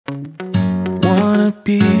Wanna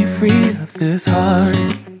be free of this heart,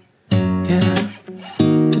 yeah.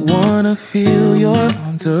 Wanna feel your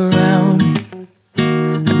arms around me.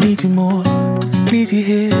 I need you more, need you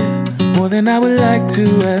here, more than I would like to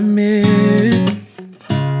admit.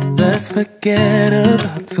 Let's forget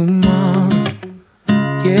about tomorrow,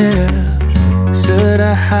 yeah. Should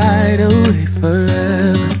I hide away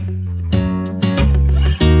forever?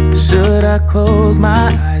 Should I close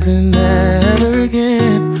my eyes and never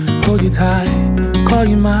again hold you tight, call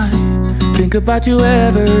you mine, think about you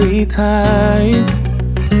every time?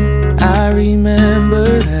 I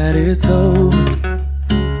remember that it's over,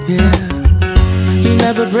 yeah. You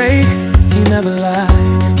never break, you never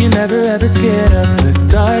lie, you're never ever scared of the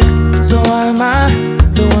dark. So why am I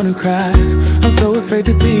the one who cries? I'm so afraid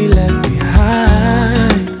to be left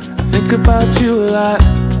behind. I think about you a lot,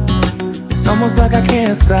 it's almost like I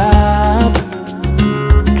can't stop,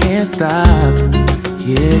 can't stop,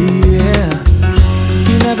 yeah, yeah.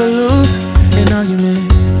 You never lose an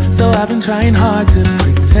argument, so I've been trying hard to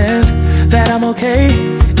pretend that I'm okay.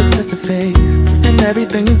 It's just a phase, and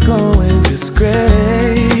everything is going just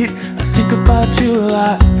great. I think about you a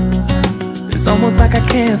lot, it's almost like I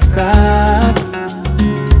can't stop,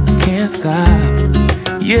 can't stop,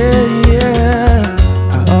 yeah, yeah.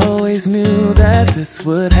 I always knew that this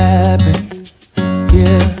would happen,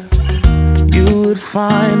 yeah. You would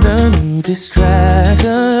find a new distraction.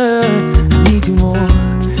 I need you more,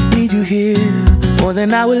 need you here, more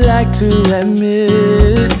than I would like to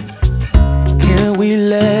admit. Can we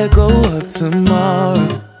let go of tomorrow,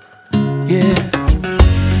 yeah.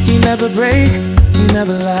 You never break, you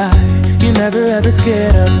never lie, you're never ever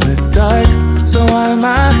scared of the dark. So why am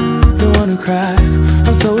I the one who cries?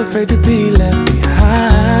 I'm so afraid to be left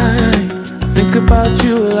behind. I think about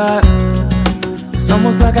you a lot, it's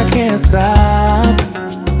almost like I can't stop,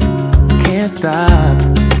 can't stop,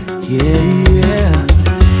 yeah, yeah.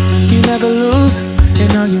 You never lose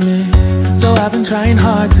an argument, so I've been trying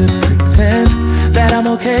hard to pretend that I'm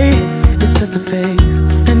okay. It's just a phase,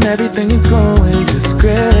 and everything is going just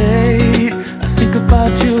great. I think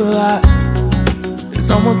about you a lot, it's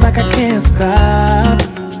almost like I can't stop,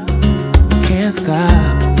 can't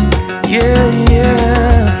stop, yeah,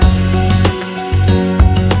 yeah.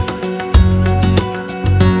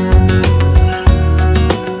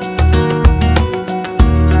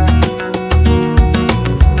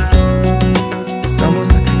 It's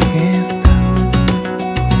almost like I can't stop,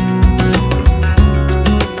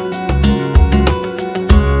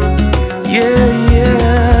 yeah, yeah.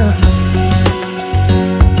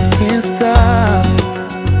 Can't stop,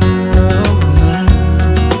 no, no.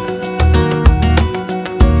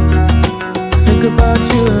 Think about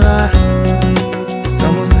you a lot, it's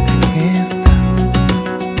almost like I can't stop,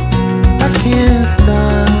 I can't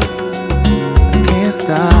stop, I can't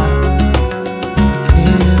stop.